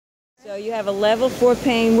So you have a level 4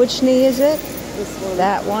 pain. Which knee is it? This one.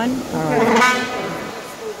 That one? All right.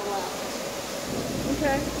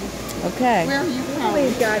 Okay. Okay. Where are you I from?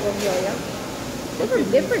 believe God will heal you.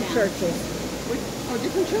 Different churches. Oh,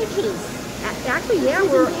 different churches. Actually, yeah,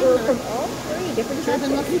 we're from all three different So I've been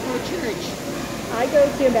churches. looking for a church. I go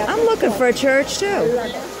to Ambassador's I'm looking Point. for a church I too. love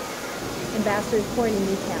it. Ambassador's Point in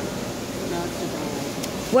Newtown. Not too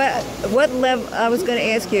bad. What level? I was going to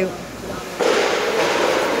ask you.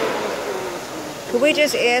 Could we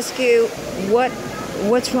just ask you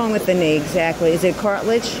what's wrong with the knee exactly? Is it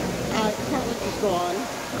cartilage? Cartilage is gone,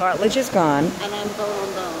 Cartilage is gone, and I'm bone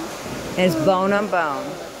on bone. and it's bone on bone.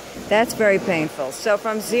 That's very painful. So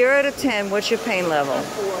from 0 to 10, what's your pain level?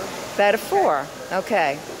 4. About a 4.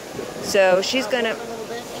 Okay. So she's going to... A little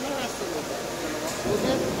bit, and the rest a little bit. A little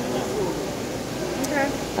bit, and the rest a little bit.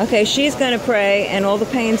 Okay. Okay, she's going to pray, and all the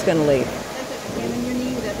pain's going to leave. And in your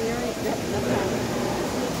knee, would that be all right? Yep, no problem.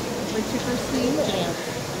 What's your first name? Jan.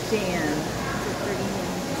 Jan.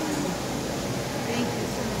 Thank you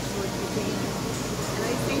so much, Lord, for Jan. And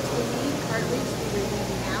I say to the knee, cartilage, be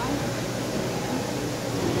relieved now.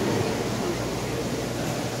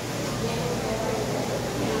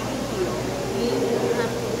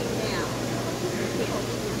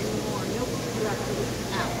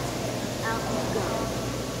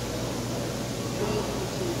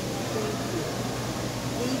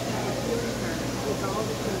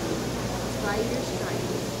 By your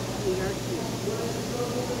stripes, we are healed.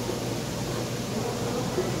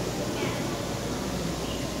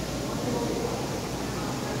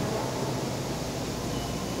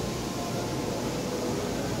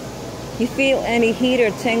 You feel any heat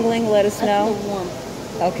or tingling, let us know. That's the warmth.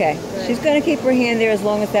 Okay. She's going to keep her hand there as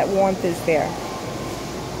long as that warmth is there.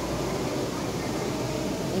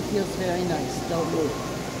 It feels very nice. Don't move.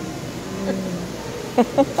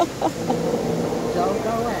 Don't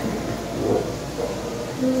go in.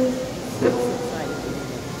 It's exciting.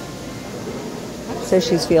 So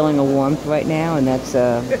she's feeling a warmth right now, and that's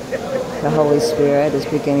the Holy Spirit is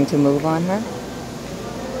beginning to move on her.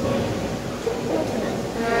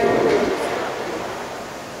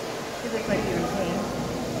 You look like you're in pain.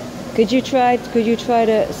 Could you try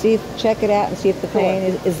to check it out and see if the pain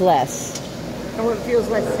is less? And what feels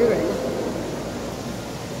less soothing.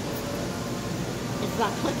 It's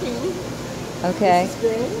not clicking. Okay. This is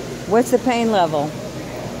good. What's the pain level?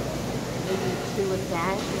 Maybe 2 with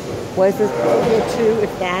that. What's this? Maybe a 2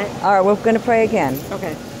 with that. All right, we're going to pray again.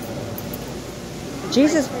 Okay.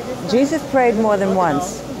 Jesus prayed more than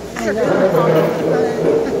once. I know.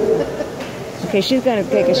 Okay, she's going to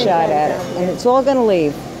take a shot at it, and it's all going to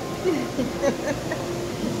leave.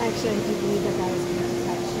 Actually, I do believe that God is going to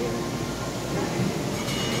touch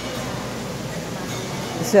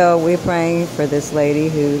you. So we're praying for this lady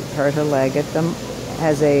who hurt her leg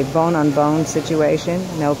has a bone-on-bone situation,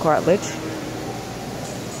 no cartilage.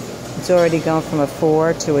 It's already gone from a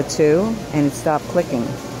 4 to a 2, and it stopped clicking.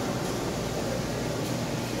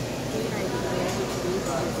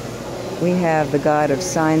 We have the God of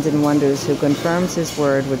signs and wonders who confirms his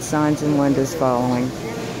word with signs and wonders following.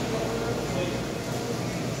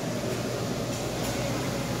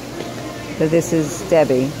 So this is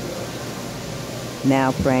Debbie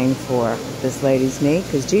now praying for this lady's knee,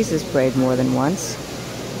 because Jesus prayed more than once,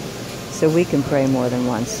 so we can pray more than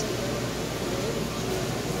once.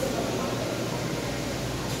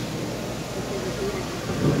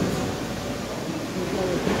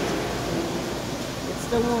 It's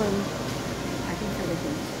still warm. I can feel the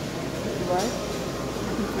heat. What?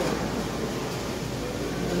 I can feel it.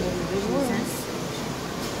 In the name of Jesus,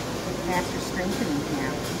 ask for strengthening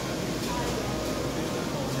now.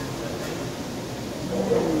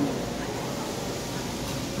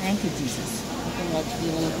 Thank you, Jesus. Nothing like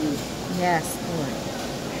feeling heat. Yes, Lord.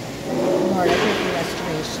 Lord, I pray for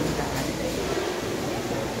restoration, God.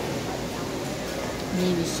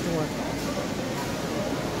 May restore.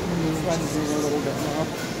 It's lessening a little bit now.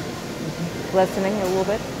 Lessening a little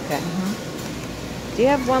bit? Okay. Do you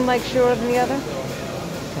have one leg shorter than the other?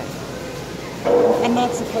 Okay. I'm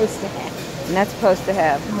not supposed to have. And that's supposed to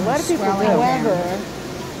have. A lot of people do. Swelling down.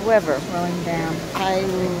 However. Swelling down.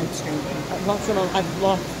 I've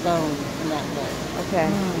lost bone in that leg. Okay.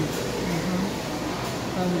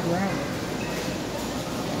 Bone grown.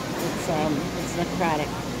 It's necrotic.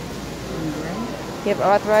 Bone grown. You have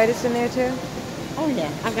arthritis in there too? Oh yeah,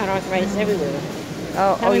 I've got arthritis everywhere.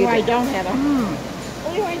 Oh, Tell me you where I do. don't have it.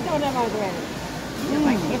 Tell me where I don't have arthritis.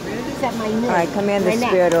 I can't rid of it. Is that my knee? All right, command the My neck.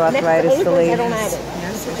 spirit of arthritis Next to I leave. don't have it.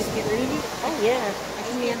 Yes, I get rid of it? Oh yeah. I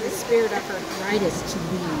command the spirit of arthritis to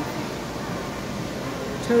leave.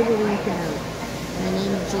 Totally go. In the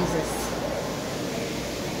name of Jesus.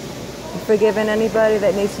 forgiven anybody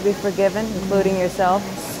that needs to be forgiven, including yourself?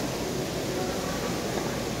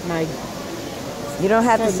 My You don't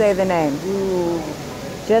have to say the name.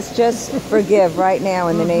 Just forgive right now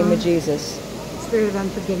in the name of Jesus. spirit of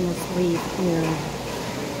unforgiveness, leave. Yeah.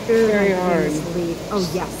 Spirit Very of unforgiveness, hard. leave.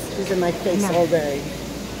 Oh, yes. She's in my face No. all day.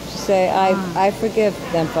 Say, I forgive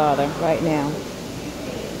them, Father, right now.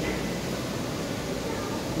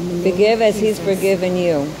 In the name Forgive of as He's Jesus. forgiven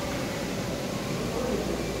you.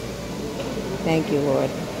 Thank you, Lord.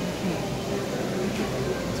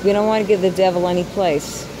 We don't want to give the devil any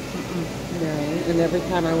place. No. And every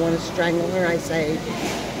time I want to strangle her, I say,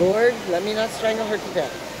 Lord, let me not strangle her to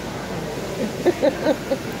death.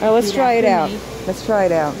 All right, let's Repeat try it after out. me. Let's try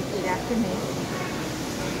it out. Repeat after me.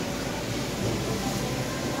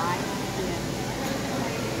 I forgive.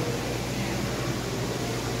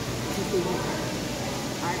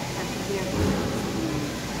 I forgive.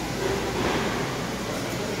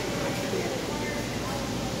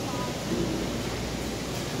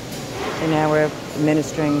 So now we're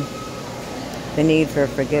administering the need for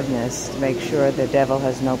forgiveness to make sure the devil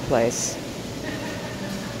has no place.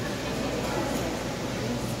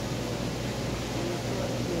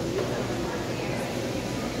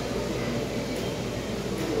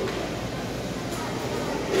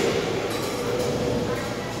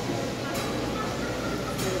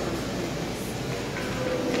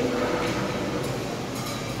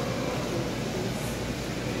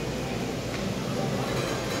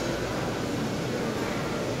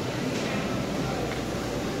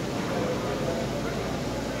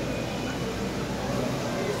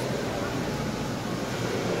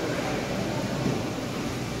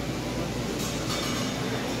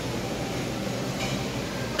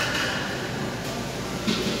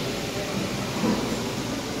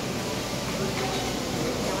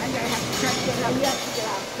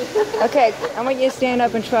 Okay, I want you to stand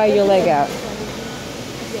up and try your leg out.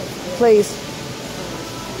 Please.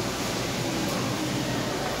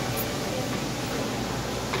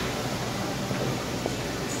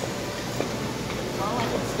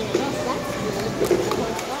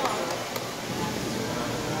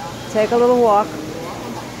 Take a little walk.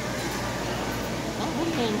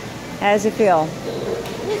 How does it feel?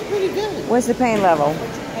 It's pretty good. What's the pain level?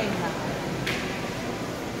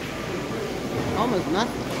 Almost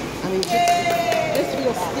nothing. I mean, this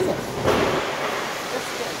feels stiff.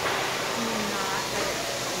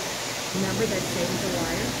 Remember that Satan's a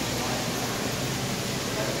liar?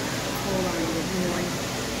 Hold on, you're ignoring.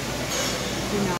 Do not.